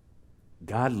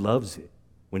 God loves it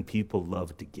when people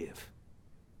love to give.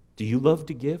 Do you love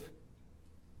to give?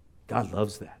 God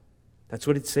loves that. That's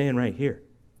what it's saying right here.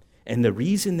 And the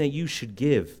reason that you should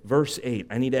give, verse 8,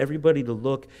 I need everybody to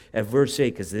look at verse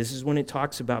 8 because this is when it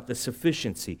talks about the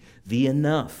sufficiency, the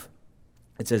enough.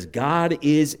 It says, God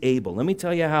is able. Let me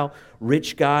tell you how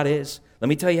rich God is. Let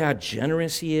me tell you how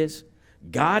generous He is.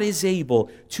 God is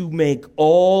able to make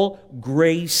all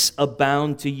grace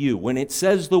abound to you. When it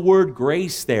says the word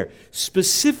grace there,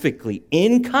 specifically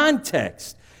in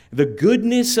context, the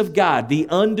goodness of God, the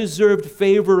undeserved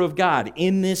favor of God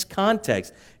in this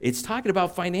context, it's talking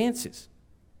about finances.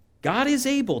 God is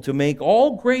able to make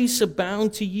all grace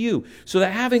abound to you, so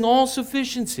that having all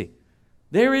sufficiency,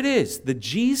 there it is. The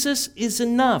Jesus is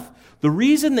enough. The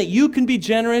reason that you can be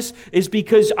generous is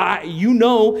because you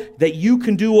know that you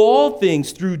can do all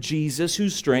things through Jesus who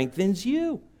strengthens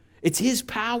you. It's His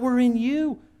power in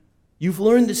you. You've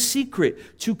learned the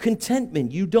secret to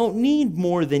contentment. You don't need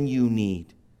more than you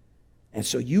need. And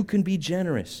so you can be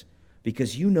generous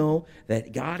because you know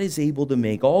that God is able to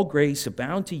make all grace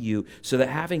abound to you, so that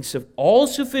having all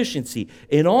sufficiency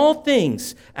in all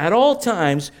things at all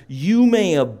times, you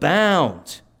may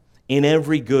abound in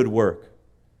every good work.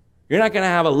 You're not going to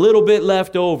have a little bit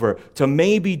left over to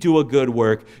maybe do a good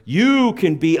work. You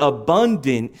can be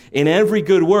abundant in every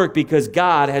good work because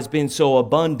God has been so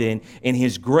abundant in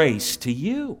His grace to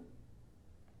you.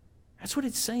 That's what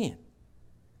it's saying.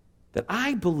 That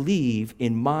I believe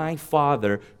in my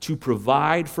Father to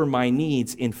provide for my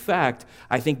needs. In fact,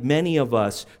 I think many of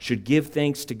us should give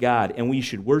thanks to God, and we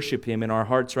should worship Him in our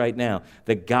hearts right now,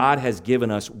 that God has given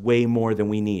us way more than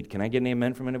we need. Can I get an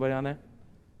amen from anybody on that?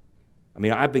 I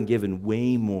mean, I've been given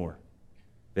way more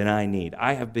than I need.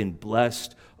 I have been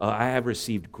blessed. I have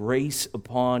received grace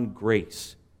upon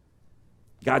grace.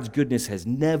 God's goodness has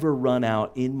never run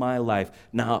out in my life,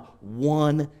 not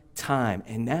one time.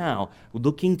 And now,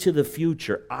 looking to the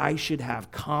future, I should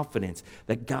have confidence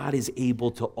that God is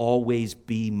able to always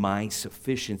be my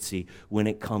sufficiency when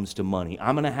it comes to money.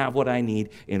 I'm going to have what I need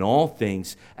in all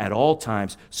things at all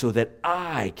times so that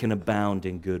I can abound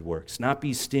in good works, not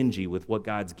be stingy with what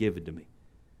God's given to me.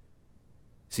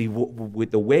 See,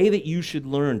 with the way that you should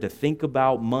learn to think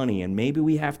about money, and maybe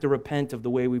we have to repent of the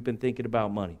way we've been thinking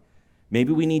about money.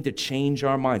 Maybe we need to change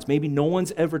our minds. Maybe no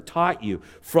one's ever taught you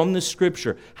from the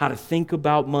Scripture how to think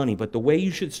about money. But the way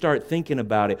you should start thinking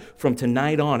about it from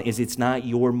tonight on is it's not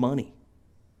your money.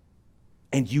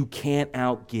 And you can't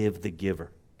outgive the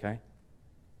giver, okay?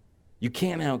 You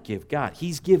can't outgive God.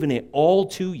 He's given it all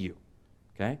to you,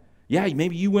 okay? Yeah,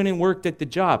 maybe you went and worked at the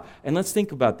job. And let's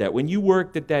think about that. When you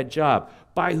worked at that job,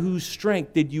 by whose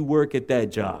strength did you work at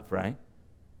that job, right?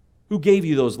 Who gave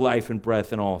you those life and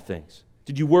breath and all things?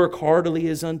 Did you work heartily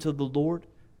as unto the Lord?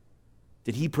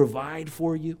 Did He provide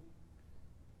for you?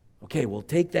 Okay, well,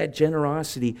 take that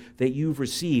generosity that you've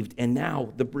received, and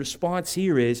now the response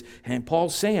here is, and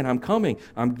Paul's saying, I'm coming.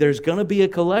 There's going to be a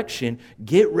collection.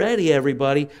 Get ready,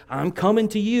 everybody. I'm coming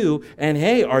to you, and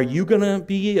hey, are you going to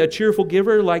be a cheerful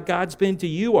giver like God's been to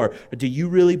you, or do you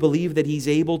really believe that He's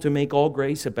able to make all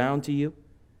grace abound to you?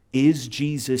 Is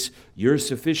Jesus your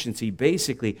sufficiency?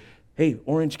 Basically, hey,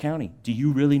 Orange County, do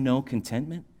you really know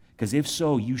contentment? Because if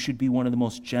so, you should be one of the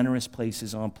most generous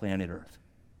places on planet Earth.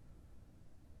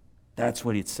 That's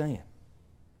what it's saying.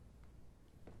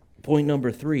 Point number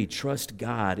 3, trust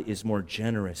God is more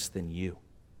generous than you.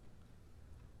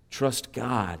 Trust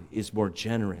God is more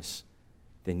generous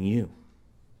than you.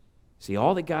 See,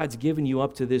 all that God's given you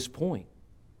up to this point,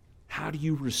 how do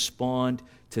you respond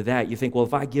to that? You think, well,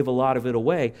 if I give a lot of it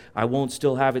away, I won't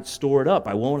still have it stored up.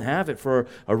 I won't have it for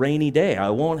a rainy day. I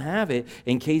won't have it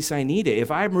in case I need it.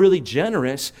 If I'm really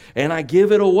generous and I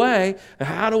give it away,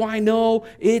 how do I know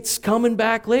it's coming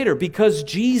back later? Because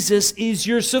Jesus is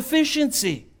your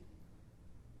sufficiency.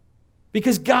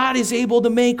 Because God is able to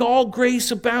make all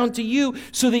grace abound to you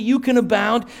so that you can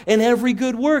abound in every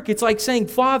good work. It's like saying,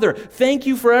 Father, thank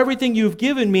you for everything you've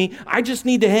given me. I just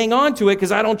need to hang on to it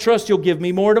because I don't trust you'll give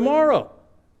me more tomorrow.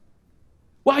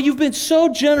 Wow, you've been so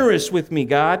generous with me,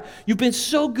 God. You've been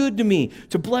so good to me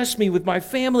to bless me with my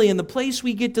family and the place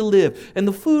we get to live and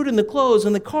the food and the clothes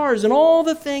and the cars and all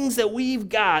the things that we've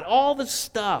got, all the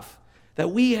stuff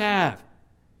that we have.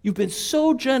 You've been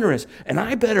so generous, and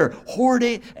I better hoard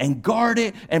it and guard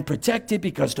it and protect it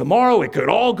because tomorrow it could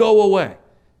all go away.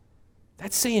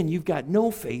 That's saying you've got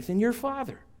no faith in your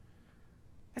Father.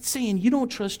 That's saying you don't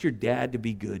trust your dad to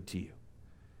be good to you.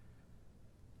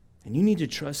 And you need to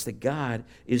trust that God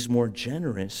is more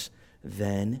generous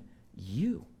than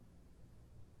you.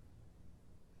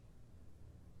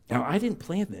 Now, I didn't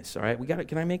plan this, all right?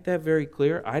 Can I make that very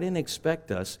clear? I didn't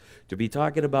expect us to be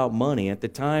talking about money at the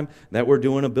time that we're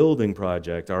doing a building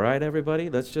project, all right, everybody?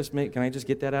 Can I just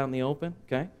get that out in the open,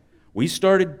 okay? We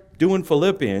started doing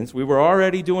Philippians. We were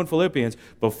already doing Philippians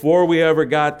before we ever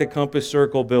got the Compass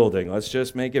Circle building. Let's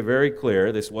just make it very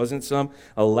clear. This wasn't some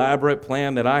elaborate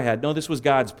plan that I had. No, this was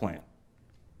God's plan.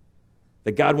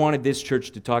 That God wanted this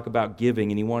church to talk about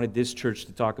giving, and He wanted this church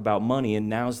to talk about money, and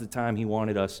now's the time He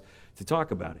wanted us to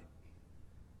talk about it.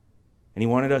 And He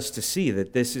wanted us to see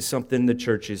that this is something the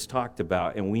church has talked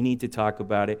about, and we need to talk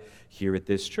about it here at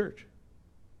this church.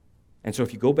 And so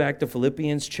if you go back to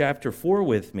Philippians chapter 4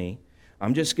 with me,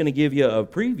 I'm just going to give you a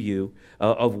preview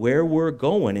of where we're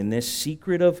going in this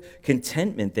secret of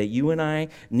contentment that you and I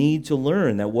need to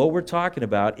learn, that what we're talking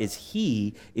about is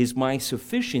He is my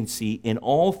sufficiency in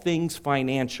all things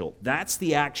financial. That's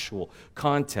the actual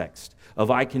context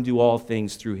of I can do all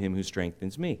things through Him who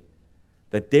strengthens me.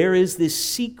 That there is this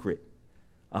secret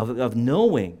of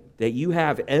knowing that you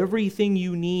have everything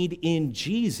you need in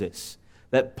Jesus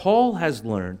that Paul has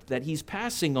learned that he's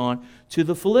passing on to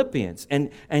the Philippians.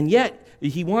 And yet,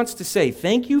 he wants to say,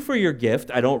 thank you for your gift.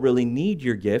 I don't really need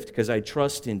your gift because I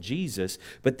trust in Jesus.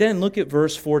 But then look at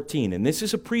verse 14. And this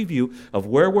is a preview of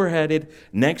where we're headed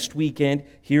next weekend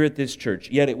here at this church.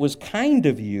 Yet it was kind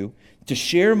of you to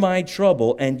share my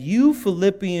trouble, and you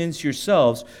Philippians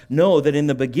yourselves know that in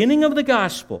the beginning of the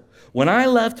gospel, when I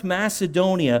left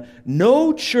Macedonia,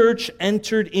 no church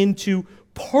entered into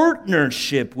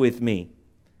partnership with me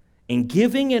in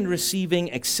giving and receiving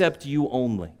except you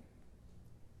only.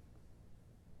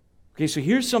 Okay, so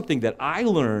here's something that I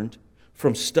learned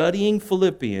from studying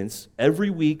Philippians every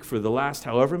week for the last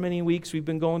however many weeks we've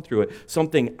been going through it.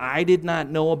 Something I did not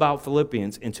know about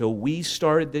Philippians until we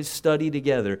started this study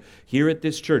together here at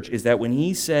this church is that when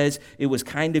he says it was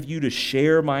kind of you to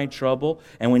share my trouble,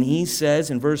 and when he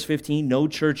says in verse 15, no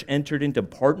church entered into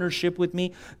partnership with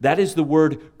me, that is the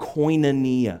word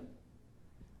koinonia.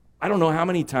 I don't know how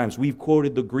many times we've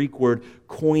quoted the Greek word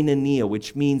koinonia,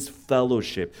 which means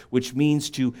fellowship, which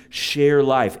means to share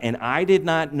life. And I did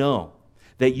not know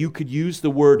that you could use the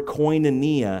word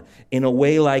koinonia in a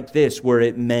way like this, where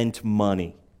it meant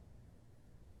money,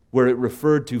 where it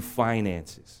referred to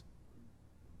finances.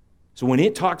 So when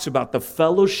it talks about the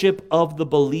fellowship of the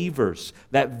believers,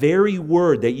 that very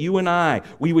word that you and I,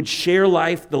 we would share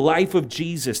life, the life of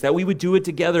Jesus, that we would do it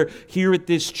together here at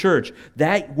this church,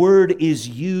 that word is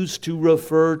used to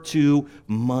refer to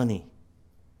money.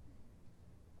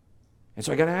 And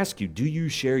so I got to ask you, do you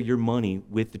share your money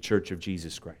with the Church of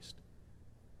Jesus Christ?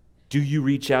 Do you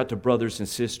reach out to brothers and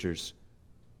sisters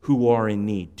who are in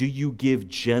need? Do you give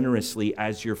generously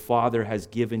as your Father has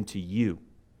given to you,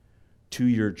 to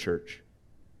your church?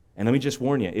 And let me just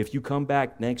warn you, if you come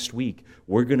back next week,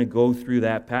 we're going to go through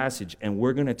that passage and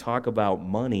we're going to talk about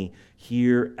money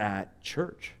here at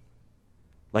church.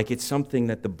 Like it's something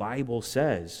that the Bible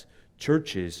says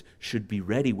churches should be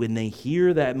ready. When they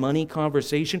hear that money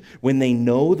conversation, when they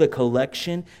know the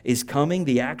collection is coming,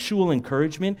 the actual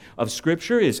encouragement of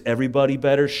Scripture is everybody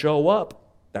better show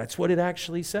up. That's what it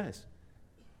actually says.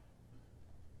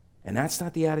 And that's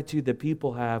not the attitude that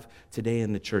people have today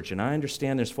in the church. And I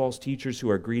understand there's false teachers who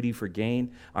are greedy for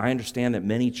gain. I understand that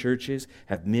many churches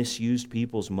have misused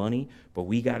people's money, but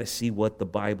we got to see what the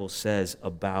Bible says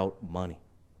about money.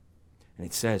 And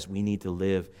it says we need to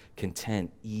live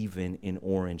content even in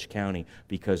Orange County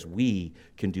because we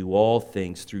can do all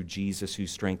things through Jesus who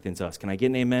strengthens us. Can I get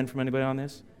an amen from anybody on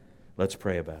this? Let's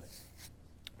pray about it.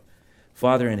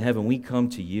 Father in heaven, we come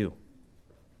to you.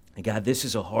 And God, this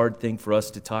is a hard thing for us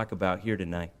to talk about here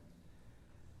tonight.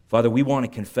 Father, we want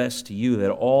to confess to you that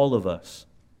all of us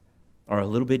are a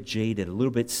little bit jaded, a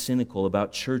little bit cynical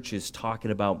about churches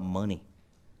talking about money.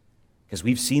 Because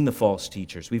we've seen the false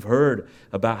teachers. We've heard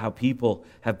about how people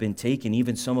have been taken,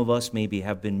 even some of us maybe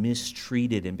have been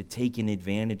mistreated and been taken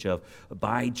advantage of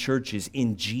by churches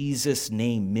in Jesus'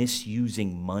 name,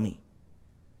 misusing money.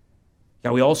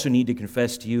 God, we also need to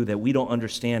confess to you that we don't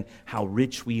understand how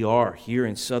rich we are here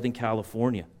in Southern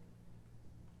California.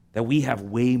 That we have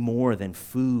way more than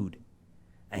food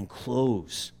and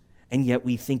clothes, and yet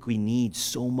we think we need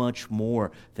so much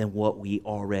more than what we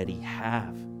already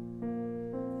have.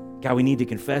 God, we need to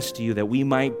confess to you that we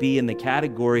might be in the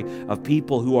category of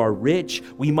people who are rich.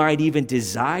 We might even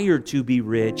desire to be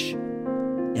rich,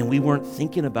 and we weren't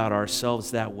thinking about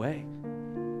ourselves that way.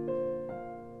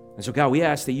 And so, God, we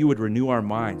ask that you would renew our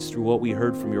minds through what we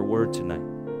heard from your word tonight.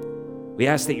 We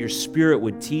ask that your Spirit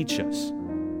would teach us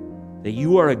that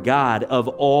you are a God of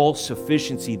all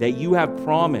sufficiency, that you have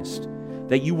promised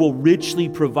that you will richly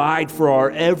provide for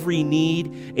our every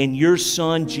need in your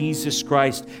Son, Jesus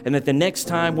Christ, and that the next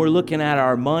time we're looking at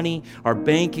our money, our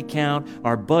bank account,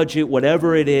 our budget,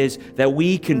 whatever it is, that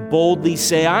we can boldly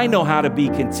say, I know how to be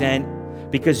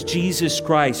content because Jesus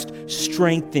Christ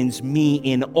strengthens me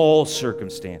in all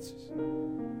circumstances.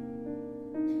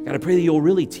 God, I pray that you'll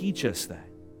really teach us that.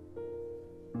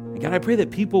 And God, I pray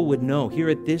that people would know here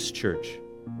at this church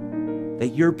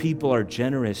that your people are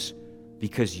generous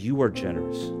because you are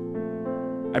generous.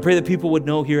 I pray that people would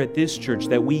know here at this church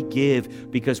that we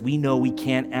give because we know we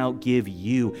can't outgive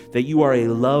you, that you are a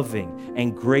loving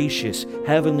and gracious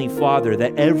Heavenly Father,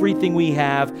 that everything we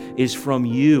have is from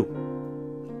you.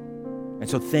 And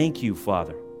so thank you,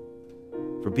 Father,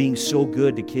 for being so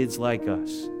good to kids like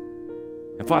us.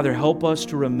 And Father, help us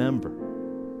to remember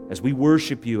as we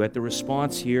worship you at the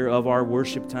response here of our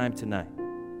worship time tonight,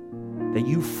 that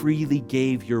you freely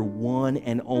gave your one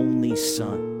and only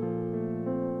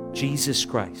Son, Jesus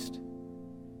Christ.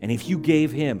 And if you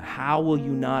gave him, how will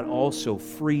you not also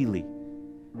freely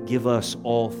give us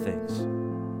all things?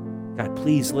 God,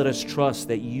 please let us trust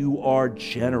that you are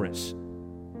generous,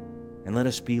 and let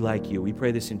us be like you. We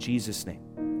pray this in Jesus'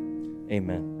 name.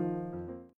 Amen.